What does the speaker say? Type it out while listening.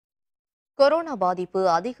Corona பாதிப்பு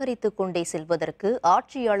அதிகரித்துக் கொண்டே செல்வதற்கு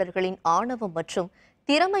ஆட்சியாளர்களின் ஆணவம் மற்றும்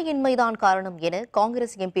திறமையின்மைதான் காரணம் என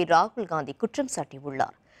காங்கிரஸ் எம்பி ராகுல் காந்தி குற்றம்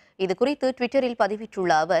சாட்டியுள்ளார். இதுகுறித்து டுவிட்டரில்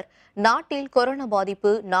பதிவிட்டுள்ள அவர், நாட்டில் கொரோனா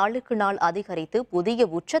பாதிப்பு நாளுக்கு நாள் அதிகரித்து புதிய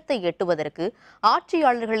உச்சத்தை எட்டுவதற்கு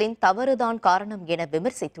ஆட்சியாளர்களின் தவறுதான் காரணம் என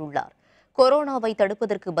விமர்சித்துள்ளார். கொரோனாவை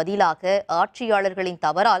தடுப்பதற்கு பதிலாக ஆட்சியாளர்களின்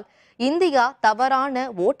தவறால் இந்தியா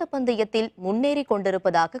தவறான ஓட்டப்பந்தயத்தில் முன்னேறிக்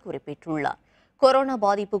கொண்டிருப்பதாக குறிப்பிட்டுள்ளார். கொரோனா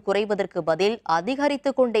பாதிப்பு குறைவதற்கு பதில்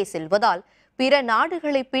அதிகரித்துக் கொண்டே செல்வதால் பிற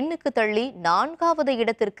நாடுகளை பின்னுக்கு தள்ளி 4வது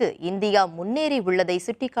இடத்திற்கு இந்தியா முன்னேறி உள்ளதை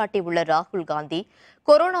சுட்டிக்காட்டியுள்ள ராகுல் காந்தி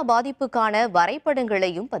கொரோனா பாதிப்புக்கான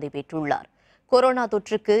வரைபடங்களையும் பதிவிட்டுள்ளார். கொரோனா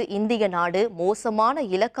தொற்றுக்கு இந்திய நாடு மோசமான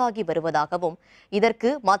இலக்காகி வருவதாகவும்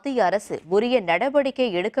இதற்கு மத்திய அரசு உரிய நடவடிக்கை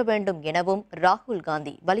எடுக்க வேண்டும் எனவும் ராகுல்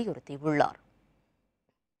காந்தி வலியுறுத்தியுள்ளார்.